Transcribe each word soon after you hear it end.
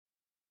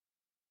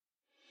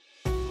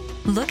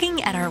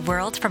Looking at our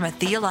world from a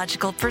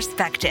theological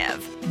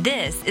perspective.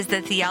 This is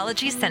the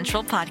Theology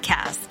Central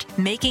Podcast,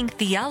 making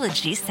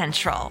theology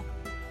central.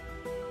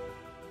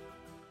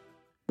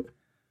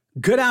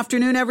 Good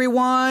afternoon,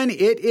 everyone.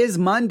 It is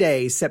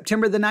Monday,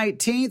 September the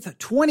 19th,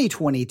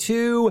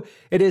 2022.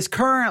 It is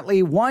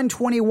currently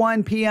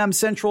 1:21 p.m.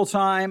 Central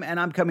Time, and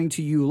I'm coming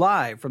to you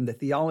live from the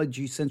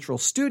Theology Central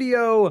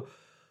studio,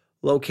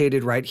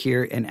 located right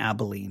here in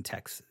Abilene,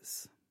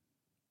 Texas.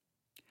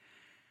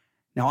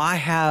 Now, I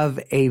have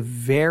a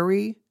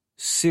very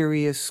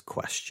serious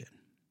question.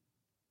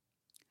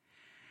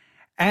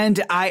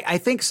 And I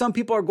think some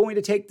people are going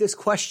to take this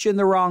question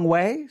the wrong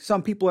way.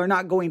 Some people are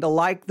not going to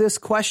like this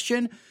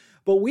question.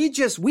 But we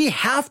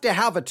have to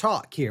have a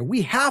talk here.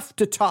 We have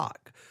to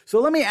talk. So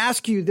let me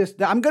ask you this.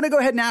 I'm going to go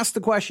ahead and ask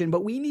the question,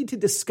 but we need to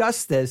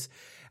discuss this.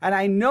 And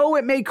I know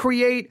it may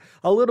create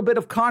a little bit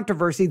of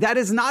controversy. That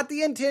is not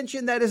the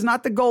intention. That is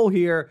not the goal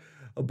here.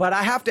 But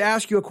I have to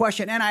ask you a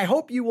question, and I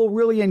hope you will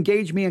really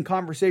engage me in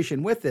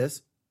conversation with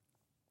this.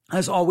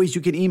 As always,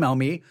 you can email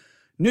me,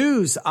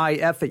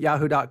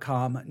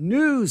 newsif@yahoo.com,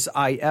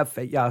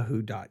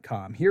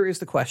 newsif@yahoo.com. Here is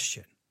the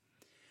question.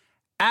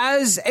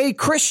 As a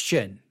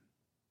Christian,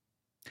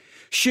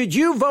 should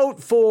you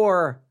vote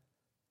for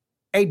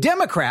a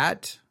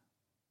Democrat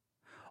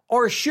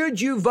or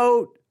should you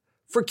vote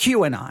for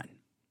QAnon?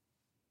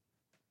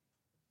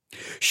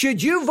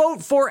 Should you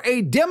vote for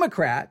a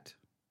Democrat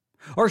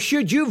or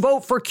should you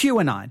vote for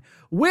QAnon?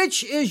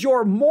 Which is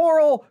your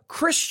moral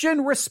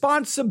Christian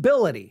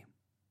responsibility?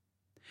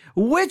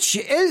 Which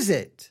is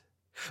it?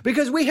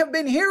 Because we have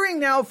been hearing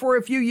now for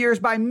a few years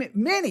by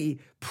many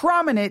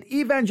prominent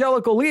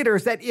evangelical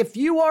leaders that if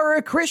you are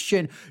a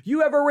Christian, you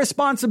have a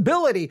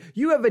responsibility,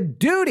 you have a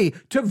duty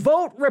to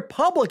vote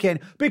Republican,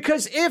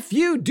 because if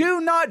you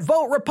do not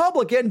vote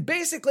Republican,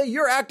 basically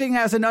you're acting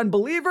as an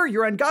unbeliever,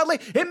 you're ungodly.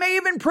 It may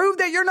even prove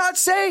that you're not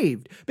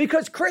saved,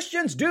 because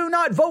Christians do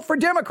not vote for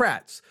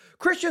Democrats.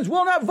 Christians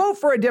will not vote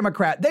for a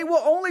Democrat. They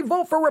will only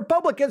vote for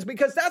Republicans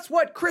because that's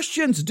what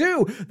Christians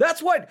do.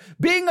 That's what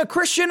being a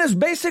Christian is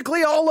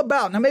basically all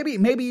about. Now, maybe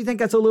you think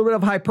that's a little bit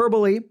of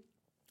hyperbole,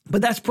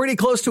 but that's pretty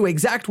close to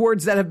exact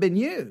words that have been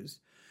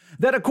used.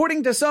 That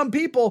according to some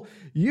people,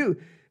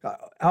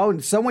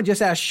 someone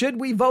just asked, should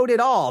we vote at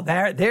all?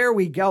 There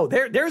we go.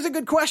 There's a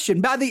good question.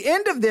 By the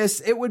end of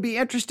this, it would be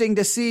interesting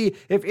to see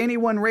if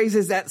anyone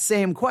raises that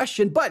same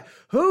question. But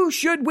who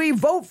should we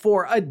vote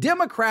for, a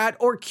Democrat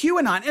or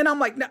QAnon? And I'm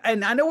like,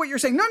 and I know what you're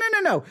saying.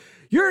 No.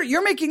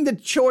 You're making the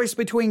choice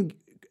between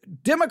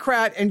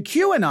Democrat and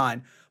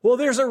QAnon. Well,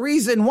 there's a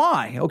reason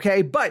why,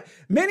 okay? But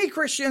many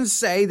Christians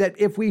say that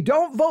if we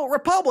don't vote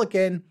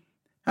Republican,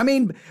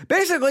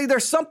 basically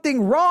there's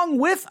something wrong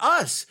with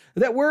us,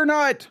 that we're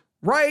not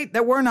right,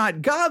 that we're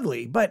not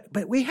godly. But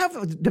we have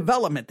a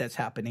development that's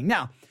happening.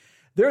 Now,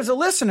 there's a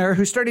listener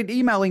who started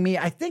emailing me,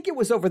 I think it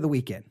was over the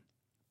weekend.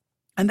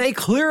 And they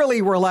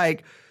clearly were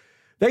like,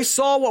 they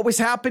saw what was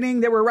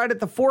happening. They were right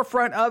at the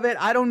forefront of it.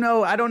 I don't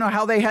know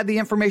how they had the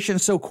information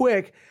so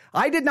quick.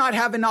 I did not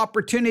have an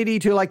opportunity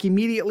to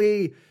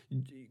immediately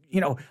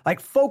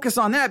focus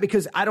on that,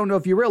 because I don't know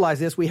if you realize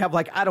this. We have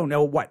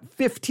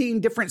 15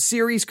 different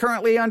series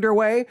currently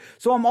underway.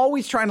 So I'm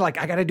always trying to I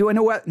got to do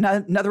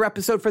another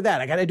episode for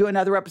that. I got to do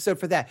another episode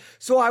for that.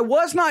 So I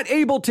was not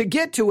able to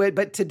get to it,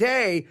 but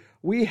today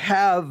we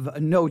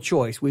have no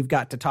choice. We've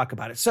got to talk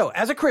about it. So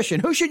as a Christian,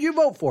 who should you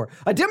vote for?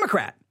 A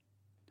Democrat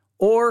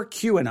or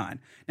QAnon?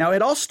 Now,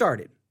 it all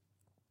started,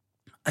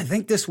 I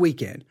think, this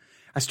weekend.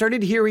 I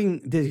started hearing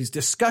these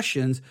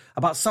discussions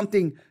about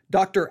something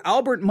Dr.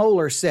 Albert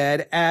Mohler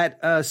said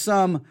at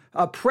some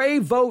Pray,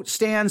 Vote,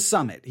 Stand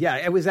Summit. Yeah,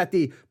 it was at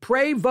the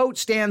Pray, Vote,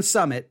 Stand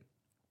Summit,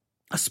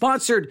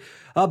 sponsored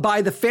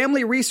by the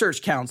Family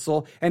Research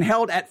Council and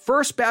held at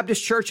First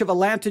Baptist Church of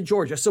Atlanta,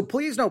 Georgia. So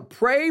please note,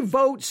 Pray,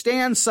 Vote,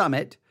 Stand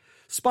Summit,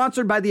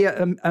 sponsored by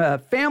the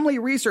Family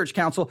Research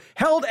Council,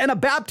 held in a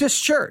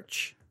Baptist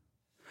church.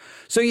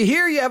 So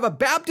you have a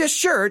Baptist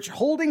church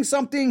holding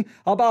something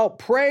about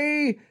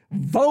pray,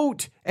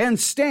 vote, and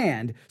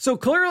stand. So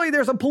clearly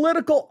there's a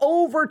political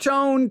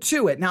overtone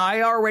to it. Now,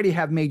 I already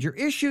have major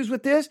issues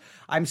with this.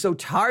 I'm so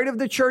tired of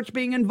the church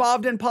being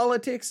involved in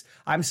politics.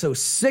 I'm so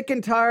sick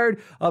and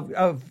tired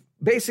of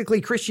basically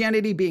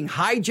Christianity being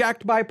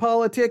hijacked by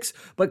politics.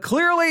 But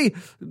clearly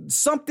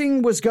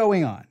something was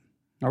going on.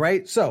 All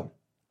right. So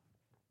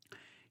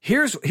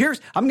Here's,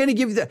 I'm going to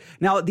give you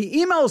now the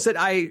emails that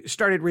I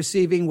started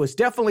receiving was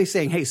definitely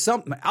saying, hey,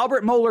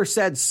 Albert Mohler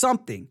said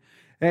something.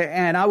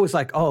 And I was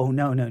like, oh,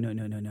 no.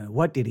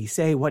 What did he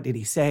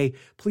say?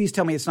 Please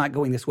tell me it's not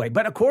going this way.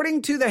 But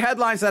according to the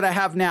headlines that I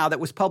have now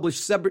that was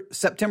published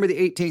September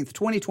the 18th,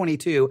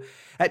 2022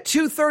 at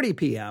 2:30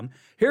 p.m.,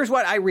 here's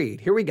what I read.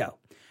 Here we go.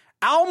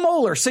 Al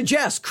Mohler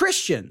suggests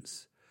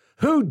Christians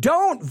who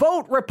don't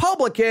vote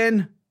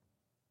Republican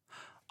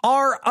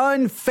are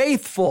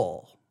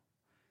unfaithful.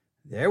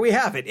 There we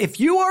have it. If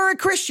you are a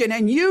Christian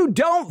and you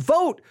don't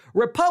vote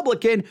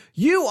Republican,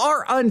 you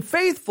are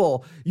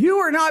unfaithful. You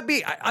are not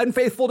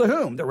unfaithful to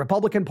whom? The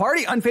Republican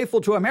Party?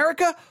 Unfaithful to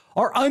America?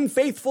 Or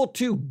unfaithful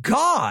to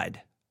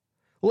God?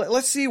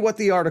 Let's see what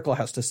the article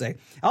has to say.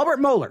 Albert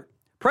Mohler,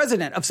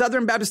 president of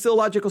Southern Baptist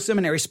Theological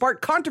Seminary,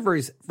 sparked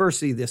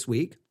controversy this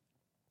week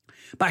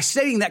by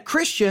stating that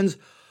Christians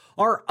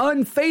are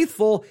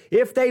unfaithful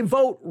if they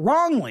vote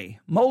wrongly.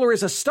 Mohler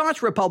is a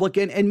staunch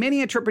Republican, and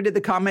many interpreted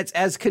the comments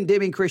as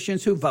condemning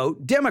Christians who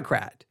vote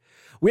Democrat.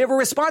 We have a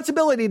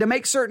responsibility to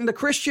make certain the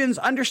Christians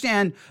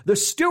understand the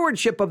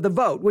stewardship of the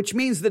vote, which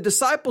means the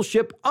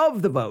discipleship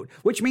of the vote,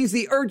 which means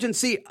the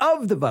urgency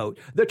of the vote,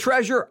 the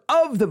treasure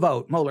of the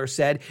vote, Mohler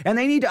said. And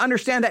they need to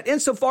understand that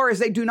insofar as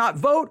they do not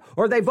vote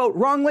or they vote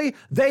wrongly,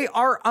 they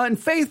are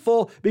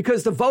unfaithful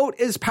because the vote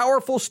is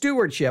powerful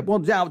stewardship. Well,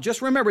 now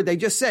just remember, they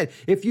just said,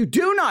 if you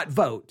do not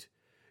vote,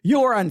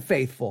 you're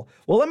unfaithful.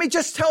 Well, let me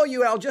just tell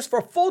you, Al, just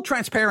for full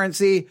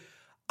transparency,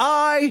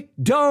 I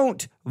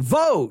don't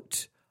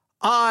vote.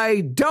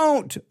 I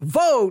don't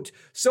vote,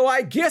 so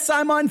I guess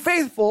I'm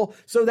unfaithful.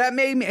 So that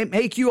may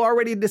make you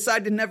already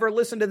decide to never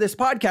listen to this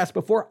podcast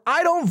before.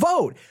 I don't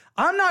vote.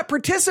 I'm not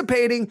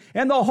participating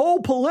in the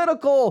whole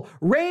political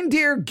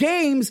reindeer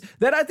games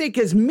that I think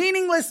is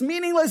meaningless,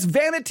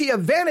 vanity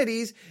of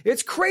vanities.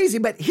 It's crazy.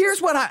 But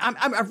here's what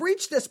I've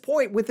reached this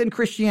point within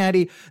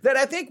Christianity that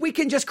I think we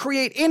can just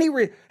create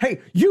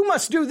hey, you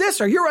must do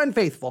this or you're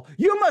unfaithful.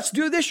 You must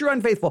do this, you're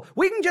unfaithful.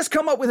 We can just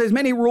come up with as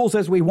many rules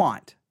as we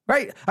want.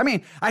 Right? I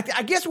mean,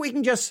 I guess we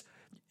can just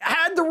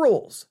add the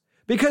rules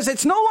because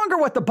it's no longer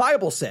what the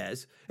Bible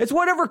says. It's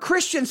whatever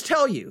Christians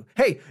tell you.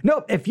 Hey,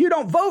 no, if you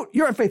don't vote,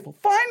 you're unfaithful.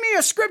 Find me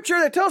a scripture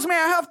that tells me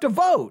I have to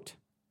vote.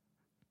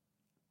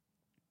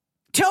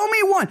 Tell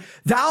me one.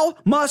 Thou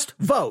must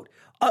vote.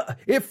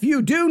 If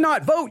you do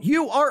not vote,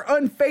 you are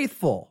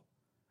unfaithful.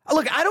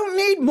 Look, I don't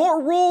need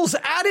more rules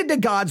added to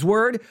God's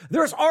word.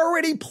 There's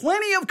already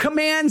plenty of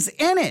commands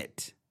in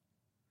it.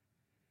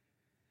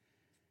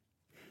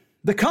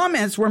 The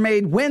comments were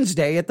made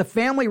Wednesday at the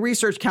Family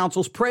Research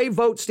Council's Pray,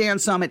 Vote,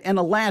 Stand Summit in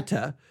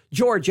Atlanta,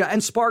 Georgia,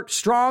 and sparked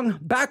strong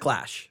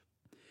backlash.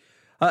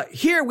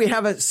 Here we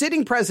have a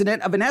sitting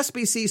president of an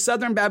SBC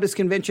Southern Baptist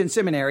Convention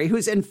Seminary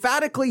who's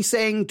emphatically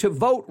saying to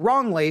vote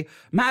wrongly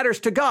matters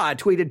to God,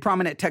 tweeted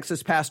prominent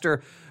Texas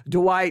pastor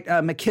Dwight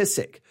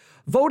McKissick.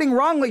 Voting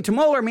wrongly to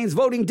Mohler means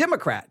voting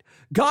Democrat.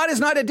 God is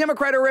not a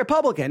Democrat or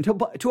Republican.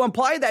 To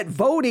imply that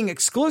voting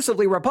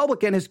exclusively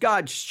Republican is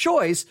God's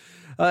choice,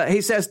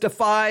 he says,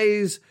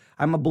 defies,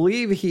 I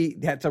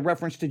believe that's a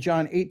reference to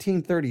John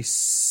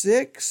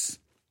 18:36.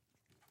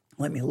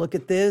 Let me look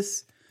at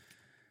this.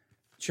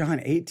 John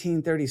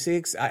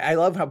 18:36. I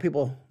love how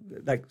people,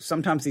 like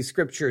sometimes these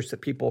scriptures that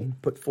people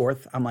put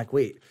forth, I'm like,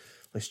 wait,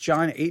 was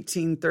John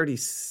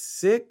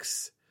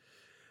 18:36?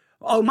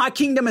 Oh, my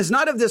kingdom is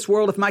not of this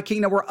world. If my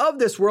kingdom were of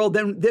this world,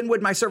 then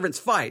would my servants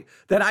fight,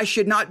 that I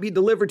should not be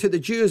delivered to the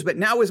Jews, but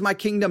now is my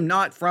kingdom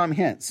not from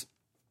hence.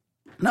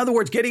 In other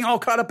words, getting all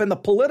caught up in the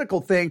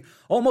political thing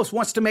almost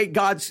wants to make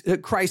God's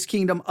Christ's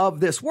kingdom of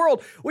this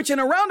world, which in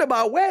a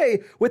roundabout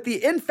way, with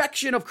the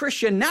infection of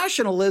Christian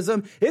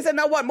nationalism, isn't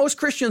that what most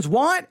Christians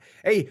want?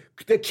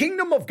 The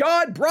kingdom of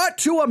God brought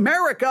to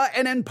America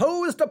and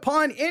imposed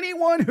upon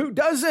anyone who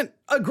doesn't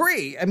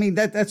agree. I mean,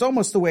 that's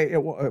almost the way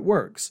it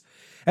works.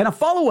 In a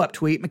follow-up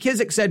tweet,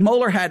 McKissick said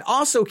Mohler had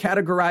also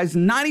categorized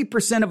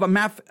 90% of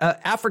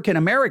African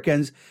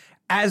Americans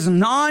as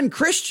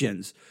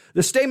non-Christians.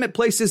 The statement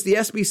places the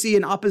SBC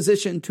in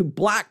opposition to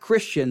black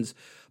Christians.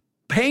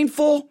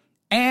 Painful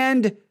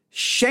and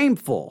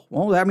shameful.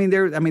 Well,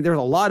 there's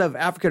a lot of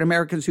African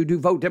Americans who do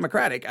vote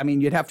Democratic. I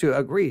mean, you'd have to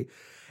agree.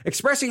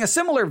 Expressing a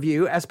similar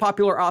view as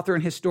popular author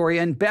and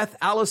historian Beth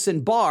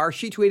Allison Barr,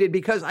 she tweeted,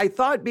 because I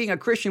thought being a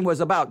Christian was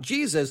about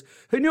Jesus,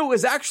 who knew it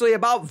was actually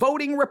about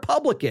voting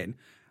Republican.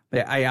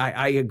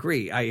 I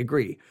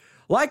agree.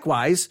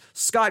 Likewise,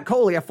 Scott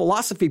Coley, a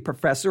philosophy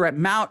professor at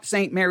Mount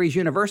St. Mary's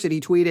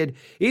University, tweeted,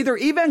 either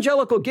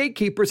evangelical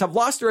gatekeepers have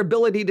lost their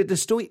ability to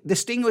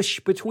distinguish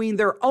between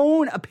their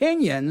own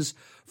opinions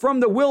from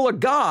the will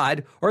of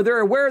God, or they're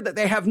aware that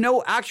they have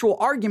no actual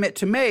argument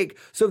to make,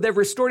 so they've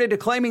resorted to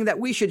claiming that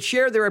we should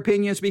share their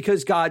opinions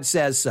because God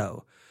says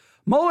so.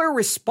 Mohler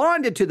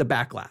responded to the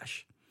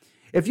backlash.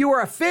 If you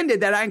are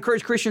offended that I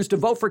encourage Christians to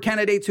vote for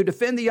candidates who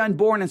defend the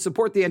unborn and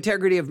support the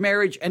integrity of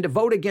marriage, and to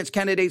vote against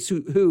candidates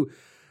who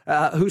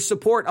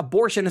support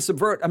abortion and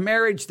subvert a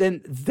marriage,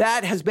 then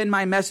that has been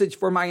my message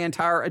for my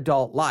entire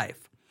adult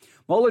life.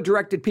 Mohler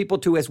directed people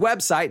to his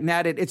website and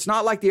added, it's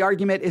not like the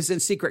argument is in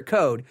secret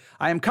code.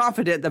 I am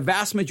confident the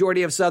vast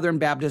majority of Southern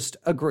Baptists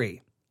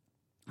agree.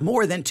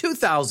 More than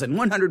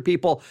 2,100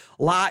 people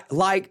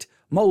liked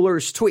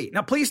Mohler's tweet.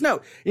 Now, please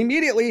note,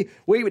 immediately,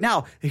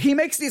 he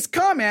makes this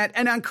comment,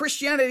 and on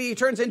Christianity, it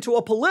turns into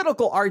a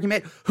political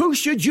argument. Who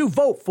should you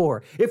vote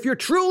for? If you're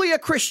truly a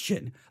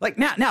Christian,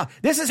 now,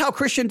 this is how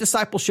Christian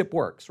discipleship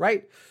works,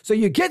 right? So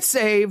you get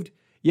saved,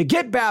 you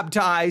get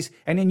baptized,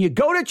 and then you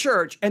go to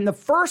church, and the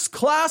first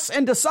class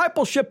in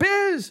discipleship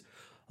is,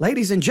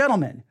 ladies and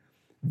gentlemen,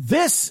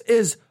 this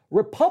is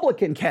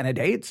Republican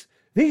candidates.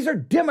 These are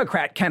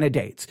Democrat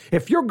candidates.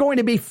 If you're going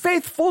to be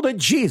faithful to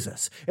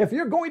Jesus, if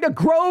you're going to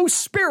grow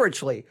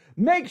spiritually,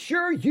 make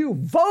sure you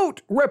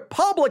vote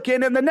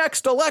Republican in the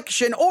next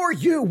election, or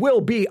you will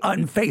be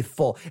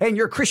unfaithful and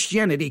your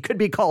Christianity could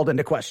be called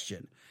into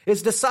question.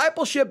 Is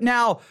discipleship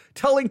now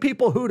telling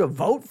people who to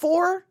vote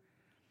for?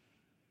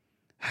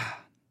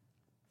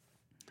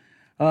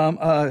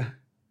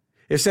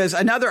 It says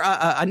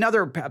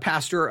another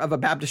pastor of a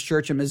Baptist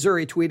church in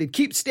Missouri tweeted,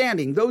 "Keep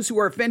standing. Those who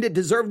are offended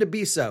deserve to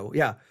be so."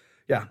 Yeah.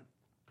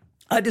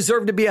 I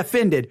deserve to be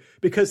offended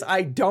because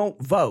I don't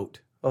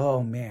vote.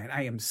 Oh man,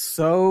 I'm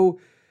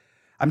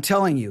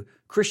telling you,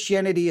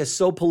 Christianity is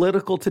so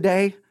political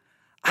today.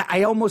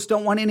 I almost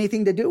don't want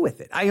anything to do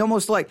with it.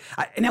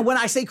 And when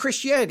I say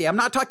Christianity, I'm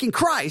not talking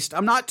Christ.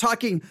 I'm not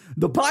talking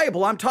the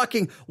Bible. I'm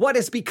talking what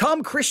has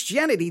become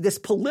Christianity, this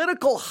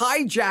political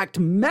hijacked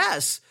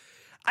mess.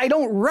 I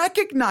don't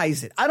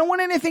recognize it. I don't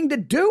want anything to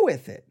do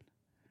with it.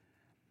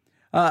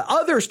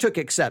 Others took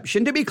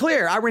exception. To be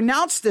clear, I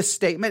renounce this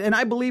statement, and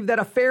I believe that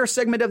a fair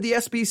segment of the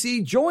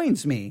SBC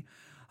joins me.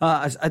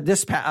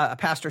 This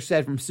pastor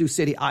said from Sioux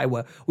City,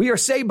 Iowa, "We are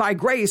saved by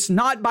grace,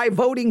 not by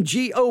voting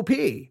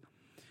GOP."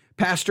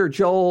 Pastor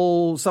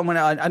Joel,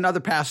 another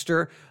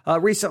pastor, who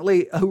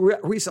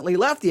recently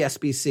left the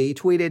SBC,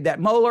 tweeted that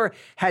Mohler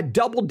had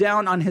doubled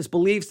down on his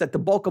beliefs that the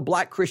bulk of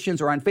black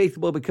Christians are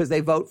unfaithful because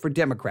they vote for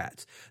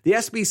Democrats. The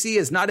SBC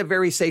is not a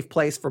very safe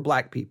place for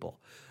black people.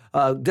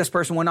 This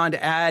person went on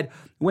to add,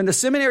 when the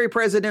seminary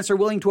presidents are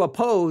willing to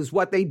oppose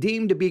what they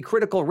deem to be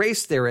critical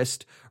race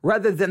theorists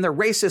rather than the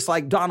racists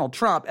like Donald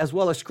Trump, as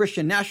well as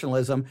Christian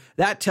nationalism,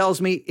 that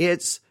tells me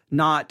it's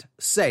not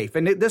safe.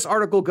 And this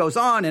article goes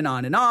on and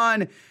on and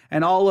on,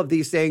 and all of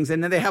these things.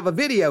 And then they have a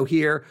video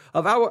here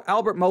of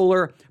Albert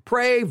Mohler,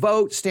 Pray,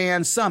 Vote,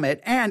 Stand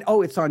Summit. And,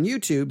 it's on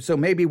YouTube, so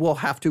maybe we'll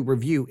have to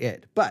review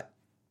it. But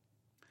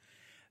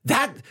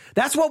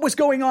that's what was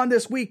going on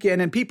this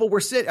weekend, and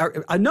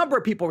a number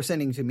of people were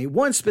sending to me.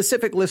 One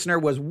specific listener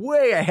was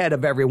way ahead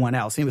of everyone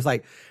else. He was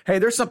like, "Hey,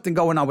 there's something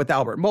going on with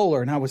Albert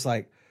Mohler." And I was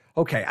like,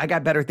 okay, I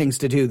got better things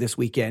to do this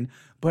weekend,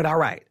 but all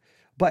right.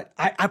 But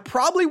I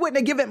probably wouldn't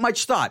have given it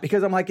much thought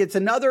because I'm like, it's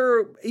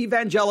another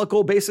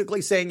evangelical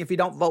basically saying if you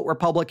don't vote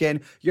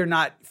Republican, you're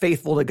not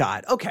faithful to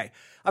God. Okay,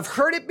 I've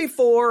heard it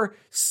before,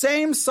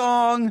 same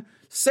song,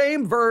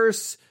 same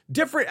verse,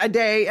 different a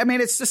day. I mean,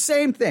 it's the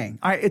same thing.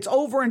 All right, it's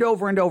over and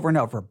over and over and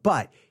over.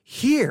 But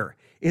here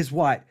is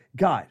what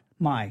got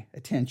my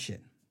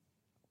attention.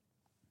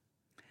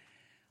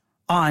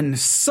 On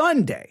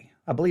Sunday,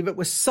 I believe it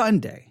was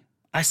Sunday,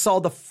 I saw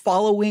the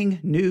following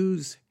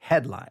news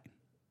headline.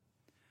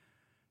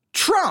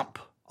 Trump.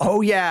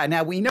 Oh, yeah.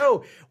 Now, we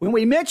know when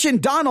we mention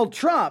Donald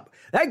Trump,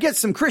 that gets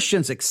some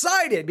Christians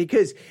excited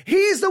because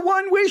he's the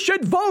one we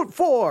should vote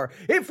for.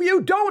 If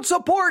you don't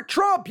support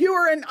Trump, you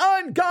are an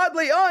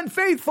ungodly,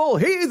 unfaithful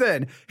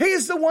heathen.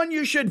 He's the one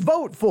you should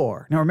vote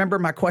for. Now, remember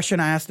my question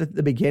I asked at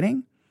the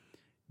beginning?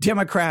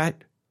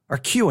 Democrat or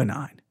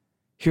QAnon?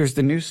 Here's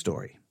the news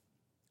story.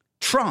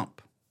 Trump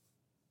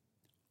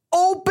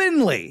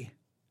openly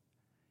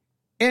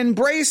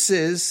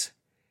embraces,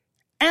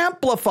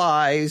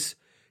 amplifies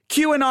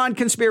QAnon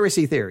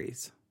conspiracy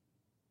theories.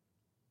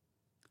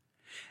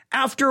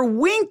 After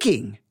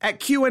winking at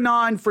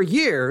QAnon for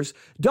years,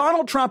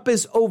 Donald Trump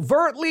is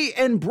overtly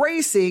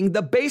embracing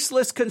the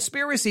baseless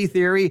conspiracy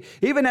theory,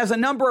 even as a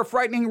number of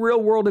frightening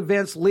real-world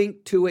events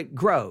linked to it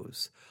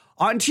grows.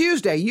 On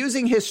Tuesday,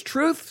 using his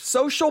Truth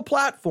Social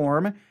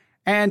platform,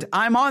 and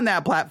I'm on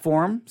that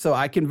platform, so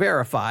I can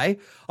verify.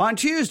 On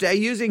Tuesday,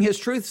 using his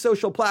Truth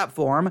Social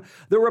platform,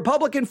 the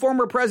Republican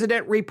former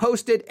president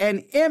reposted an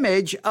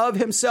image of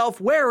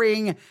himself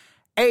wearing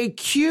a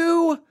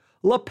Q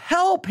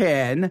lapel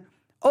pin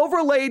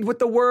overlaid with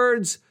the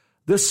words,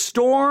 "The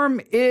storm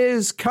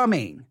is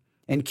coming."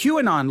 In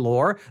QAnon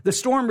lore, the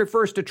storm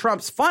refers to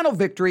Trump's final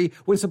victory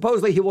when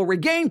supposedly he will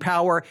regain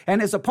power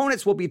and his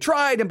opponents will be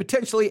tried and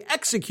potentially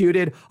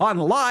executed on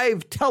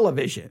live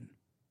television.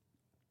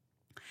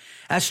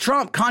 As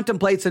Trump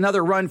contemplates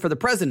another run for the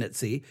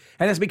presidency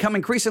and has become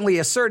increasingly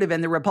assertive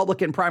in the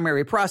Republican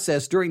primary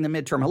process during the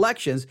midterm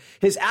elections,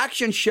 his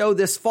actions show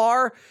that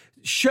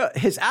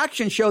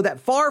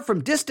far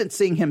from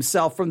distancing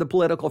himself from the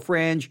political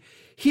fringe,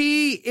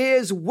 he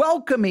is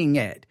welcoming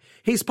it.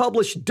 He's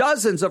published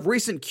dozens of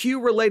recent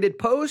Q-related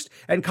posts,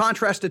 in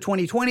contrast to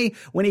 2020,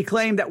 when he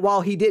claimed that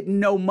while he didn't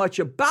know much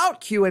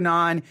about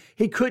QAnon,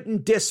 he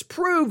couldn't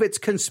disprove its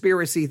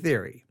conspiracy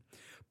theory.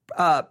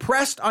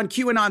 Pressed on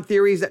QAnon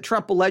theories that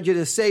Trump alleged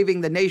is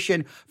saving the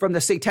nation from the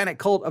satanic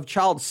cult of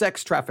child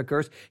sex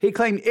traffickers, he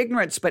claimed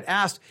ignorance but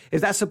asked, "Is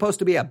that supposed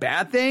to be a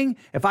bad thing?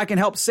 If I can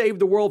help save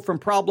the world from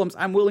problems,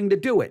 I'm willing to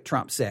do it,"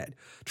 Trump said.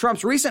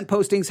 Trump's recent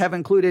postings have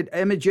included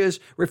images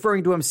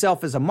referring to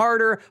himself as a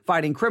martyr,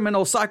 fighting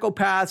criminal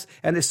psychopaths,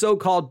 and the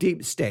so-called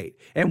deep state.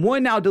 In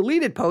one now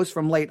deleted post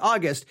from late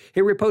August,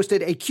 he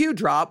reposted a Q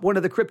drop, one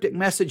of the cryptic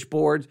message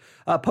board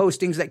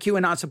postings that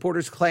QAnon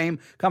supporters claim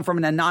come from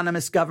an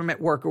anonymous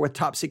government worker with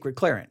top secret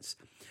clearance.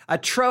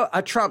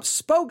 a Trump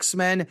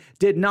spokesman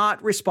did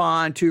not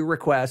respond to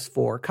requests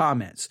for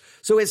comments.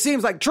 So it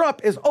seems like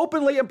Trump is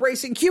openly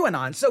embracing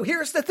QAnon. So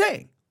here's the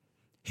thing.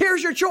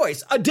 Here's your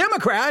choice. A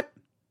Democrat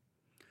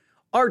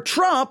or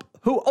Trump,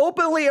 who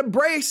openly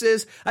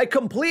embraces a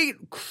complete,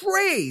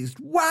 crazed,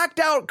 whacked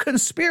out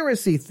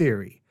conspiracy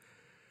theory.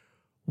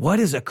 What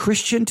is a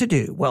Christian to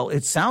do? Well,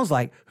 it sounds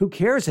like, who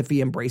cares if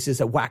he embraces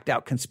a whacked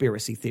out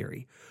conspiracy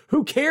theory?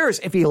 Who cares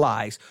if he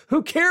lies?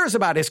 Who cares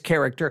about his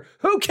character?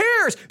 Who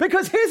cares?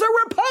 Because he's a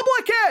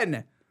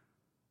Republican.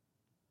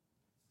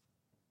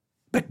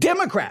 But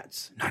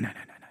Democrats, no.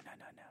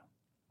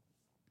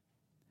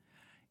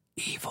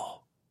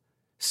 Evil,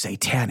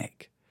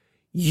 satanic.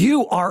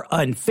 You are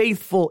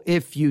unfaithful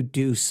if you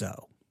do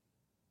so.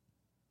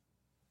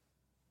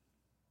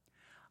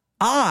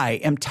 I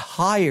am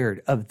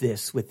tired of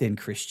this within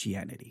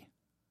Christianity.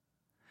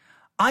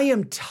 I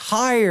am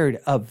tired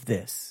of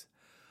this.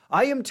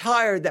 I am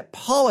tired that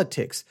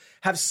politics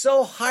have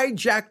so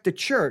hijacked the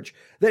church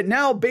that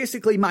now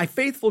basically my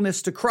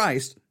faithfulness to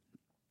Christ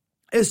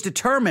is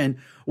determined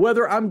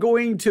whether I'm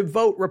going to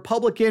vote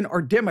Republican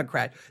or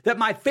Democrat. That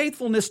my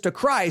faithfulness to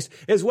Christ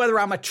is whether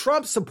I'm a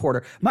Trump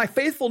supporter. My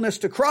faithfulness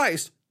to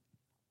Christ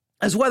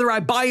is whether I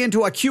buy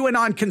into a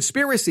QAnon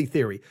conspiracy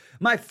theory.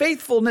 My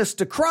faithfulness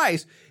to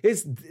Christ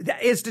is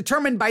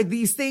determined by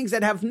these things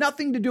that have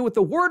nothing to do with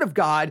the Word of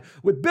God,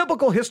 with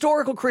biblical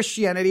historical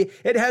Christianity.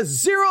 It has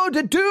zero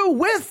to do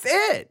with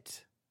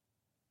it.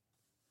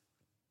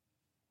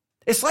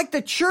 It's like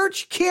the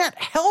church can't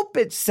help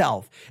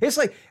itself. It's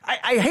like,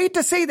 I hate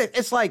to say that.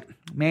 It's like,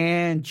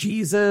 man,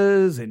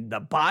 Jesus and the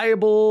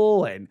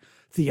Bible and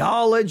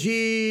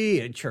theology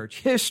and church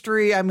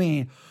history. I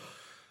mean,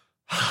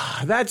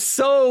 that's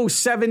so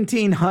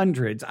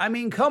 1700s. I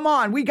mean, come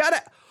on. We got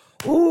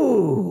to,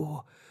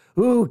 ooh,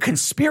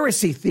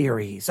 conspiracy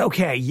theories.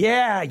 Okay,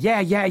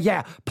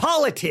 yeah.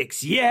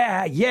 Politics,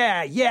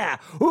 yeah.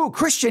 Ooh,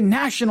 Christian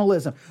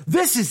nationalism.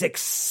 This is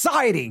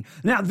exciting.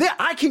 Now,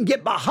 I can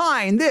get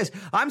behind this.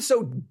 I'm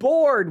so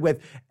bored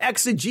with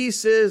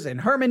exegesis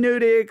and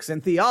hermeneutics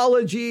and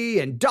theology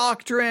and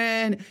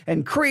doctrine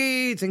and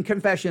creeds and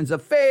confessions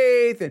of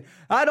faith. And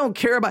I don't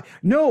care about,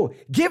 no,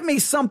 give me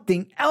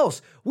something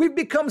else. We've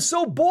become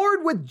so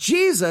bored with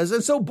Jesus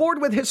and so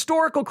bored with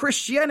historical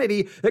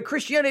Christianity that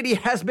Christianity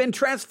has been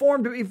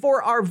transformed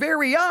before our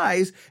very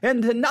eyes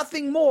into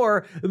nothing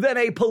more than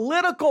a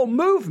political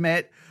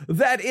movement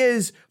that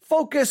is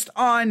focused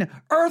on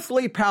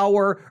earthly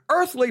power,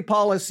 earthly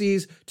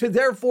policies to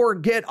therefore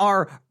get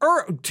our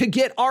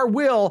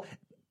will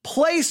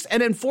placed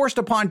and enforced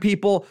upon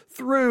people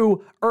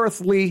through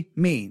earthly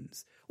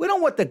means. We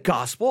don't want the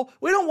gospel.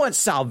 We don't want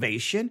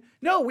salvation.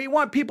 No, we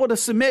want people to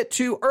submit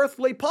to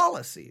earthly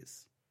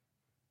policies.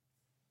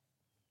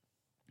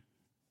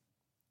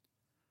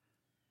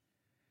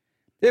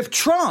 If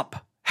Trump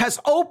has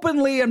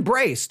openly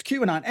embraced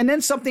QAnon, and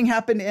then something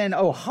happened in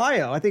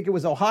Ohio. I think it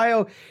was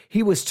Ohio.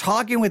 He was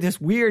talking with this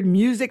weird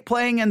music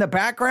playing in the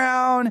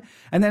background,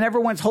 and then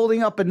everyone's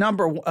holding up a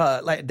number,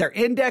 like their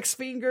index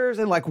fingers,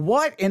 and like,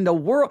 what in the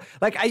world?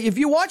 Like, if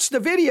you watch the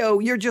video,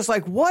 you're just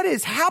like, what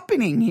is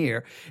happening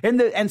here?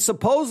 And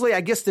supposedly,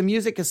 I guess the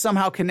music is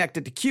somehow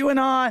connected to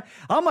QAnon.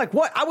 I'm like,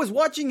 what? I was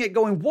watching it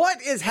going,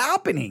 what is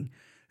happening?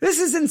 This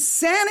is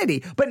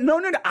insanity. But no,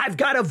 I've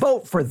got to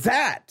vote for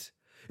that.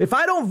 If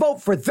I don't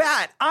vote for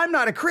that, I'm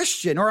not a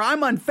Christian or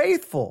I'm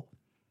unfaithful.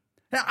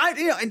 Now,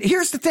 and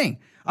here's the thing.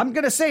 I'm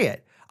going to say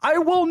it. I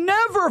will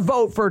never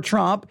vote for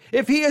Trump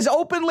if he has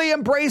openly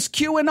embraced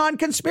QAnon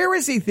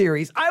conspiracy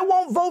theories. I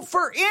won't vote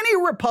for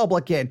any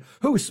Republican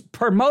who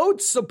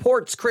promotes,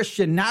 supports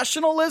Christian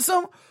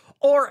nationalism,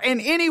 or in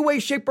any way,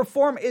 shape, or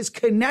form is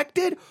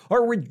connected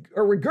or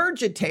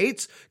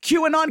regurgitates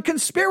QAnon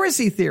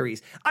conspiracy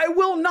theories. I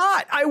will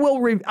not.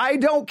 I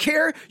don't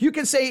care. You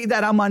can say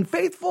that I'm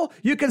unfaithful.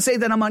 You can say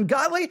that I'm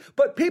ungodly.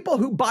 But people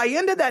who buy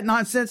into that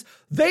nonsense,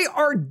 they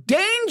are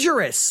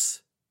dangerous.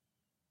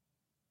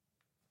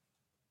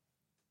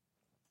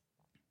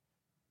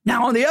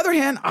 Now, on the other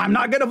hand, I'm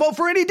not going to vote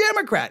for any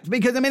Democrats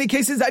because in many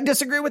cases I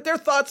disagree with their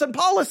thoughts and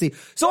policy.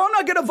 So I'm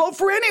not going to vote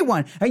for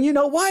anyone. And you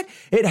know what?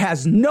 It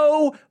has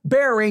no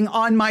bearing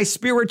on my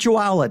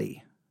spirituality.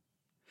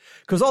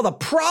 Because all the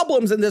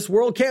problems in this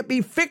world can't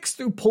be fixed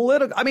through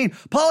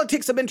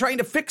politics have been trying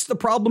to fix the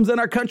problems in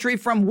our country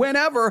from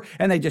whenever,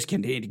 and they just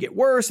continue to get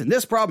worse, and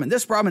this problem, and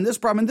this problem, and this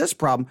problem, and this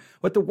problem.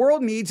 What the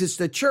world needs is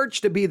the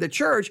church to be the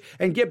church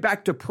and get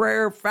back to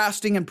prayer,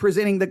 fasting, and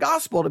presenting the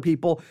gospel to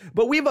people.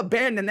 But we've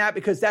abandoned that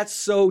because that's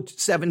so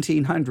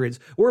 1700s.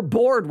 We're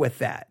bored with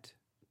that.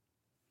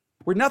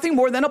 We're nothing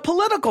more than a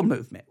political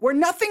movement. We're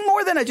nothing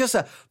more than just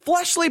a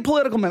fleshly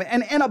political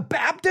movement and a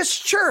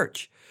Baptist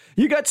church.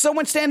 You got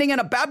someone standing in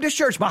a Baptist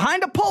church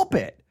behind a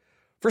pulpit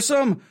for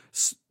some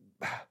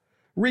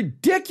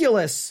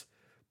ridiculous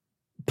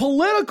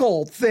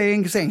political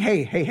thing saying,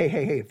 hey,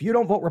 if you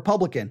don't vote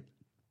Republican,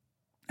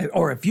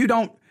 or if you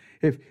don't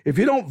if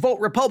you don't vote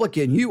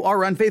Republican, you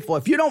are unfaithful.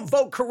 If you don't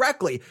vote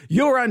correctly,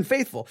 you're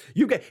unfaithful.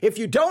 If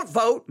you don't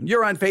vote,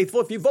 you're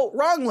unfaithful. If you vote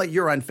wrongly,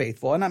 you're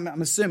unfaithful. And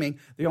I'm assuming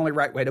the only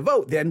right way to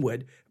vote then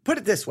would put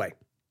it this way.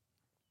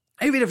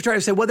 Even if you try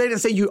to say, well, they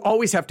didn't say you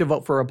always have to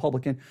vote for a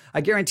Republican.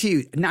 I guarantee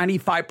you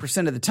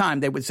 95% of the time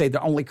they would say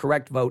the only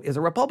correct vote is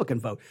a Republican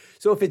vote.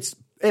 So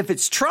if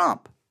it's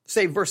Trump,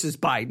 say, versus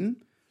Biden,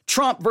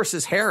 Trump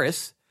versus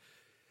Harris,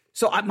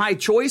 so my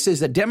choice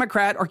is a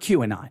Democrat or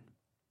QAnon.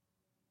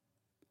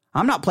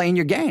 I'm not playing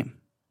your game.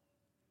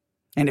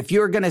 And if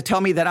you're going to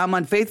tell me that I'm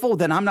unfaithful,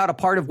 then I'm not a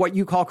part of what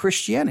you call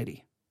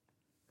Christianity.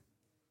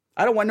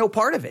 I don't want no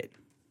part of it.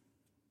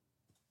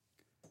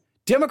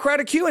 Democrat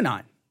or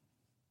QAnon.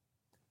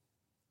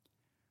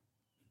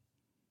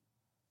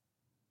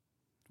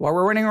 While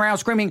we're running around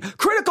screaming,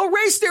 critical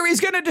race theory is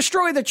going to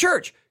destroy the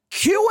church.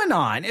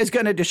 QAnon is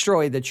going to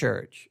destroy the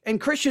church. And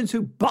Christians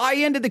who buy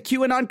into the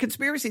QAnon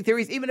conspiracy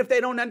theories, even if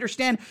they don't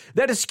understand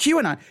that it's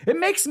QAnon, it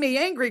makes me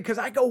angry because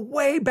I go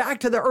way back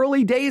to the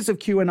early days of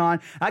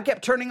QAnon. I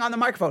kept turning on the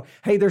microphone.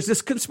 Hey, there's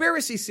this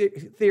conspiracy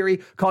theory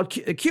called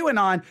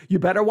QAnon. You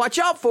better watch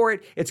out for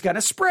it. It's going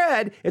to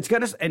spread.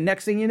 And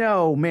next thing you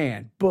know,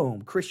 man,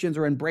 boom, Christians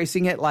are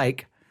embracing it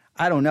like,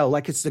 I don't know,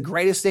 like it's the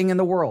greatest thing in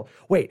the world.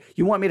 Wait,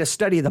 you want me to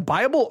study the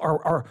Bible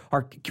or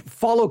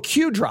follow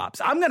Q drops?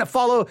 I'm going to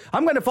follow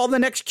the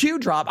next Q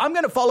drop. I'm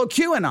going to follow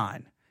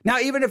QAnon. Now,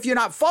 even if you're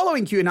not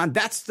following QAnon,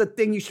 that's the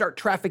thing you start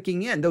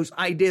trafficking in, those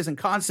ideas and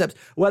concepts,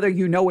 whether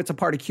you know it's a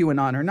part of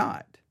QAnon or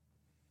not.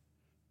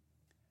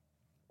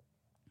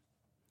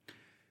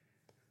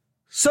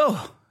 So,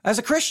 as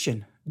a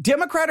Christian,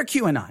 Democrat or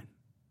QAnon?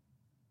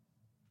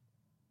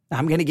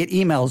 I'm going to get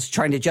emails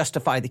trying to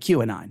justify the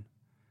QAnon.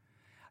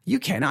 You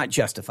cannot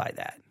justify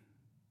that.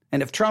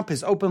 And if Trump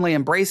has openly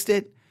embraced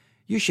it,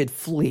 you should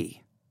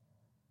flee.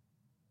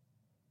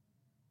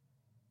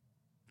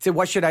 So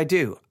what should I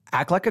do?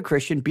 Act like a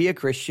Christian, be a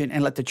Christian,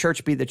 and let the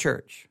church be the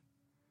church.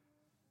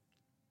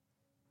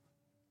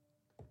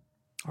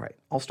 All right,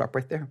 I'll stop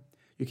right there.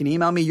 You can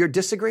email me your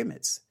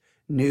disagreements.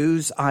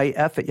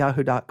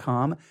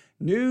 newsif@yahoo.com.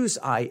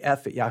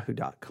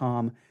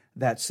 newsif@yahoo.com.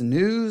 That's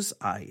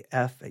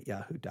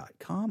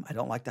newsif@yahoo.com. I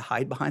don't like to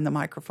hide behind the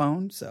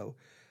microphone, so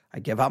I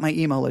give out my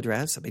email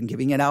address. I've been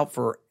giving it out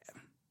for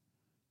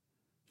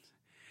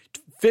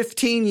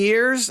 15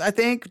 years, I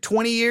think,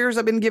 20 years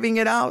I've been giving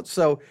it out.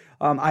 So,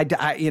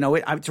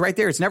 it's right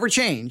there. It's never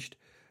changed.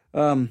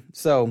 We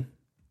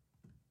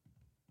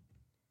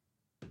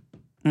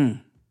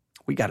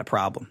got a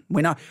problem.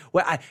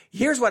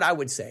 Here's what I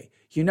would say.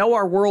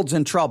 Our world's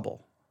in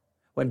trouble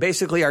when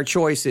basically our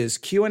choice is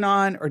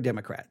QAnon or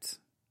Democrats.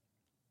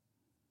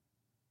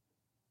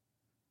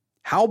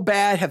 How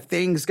bad have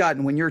things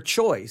gotten when your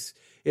choice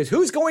is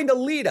who's going to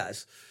lead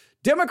us,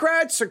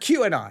 Democrats or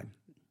QAnon?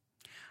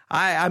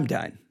 I'm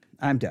done.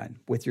 I'm done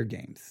with your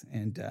games.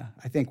 And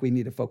I think we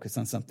need to focus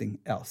on something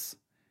else,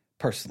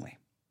 personally.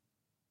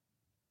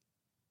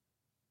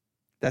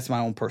 That's my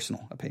own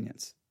personal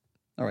opinions.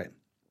 All right.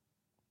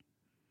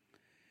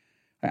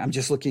 I'm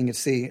just looking to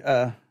see.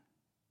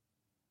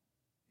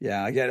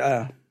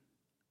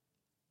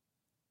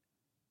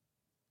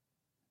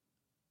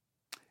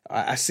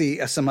 I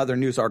see some other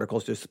news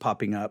articles just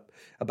popping up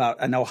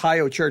about an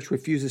Ohio church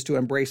refuses to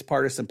embrace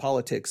partisan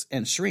politics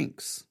and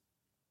shrinks.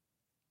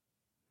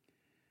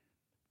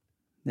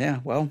 Yeah,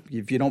 well,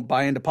 if you don't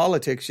buy into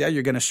politics,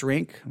 you're going to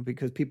shrink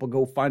because people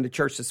go find a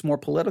church that's more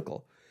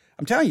political.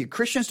 I'm telling you,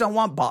 Christians don't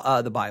want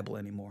the Bible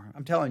anymore.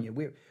 I'm telling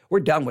you,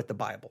 we're done with the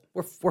Bible.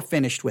 We're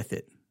finished with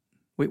it.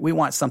 We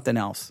want something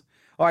else.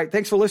 All right,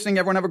 thanks for listening,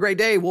 everyone. Have a great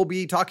day. We'll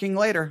be talking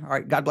later. All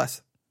right, God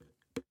bless.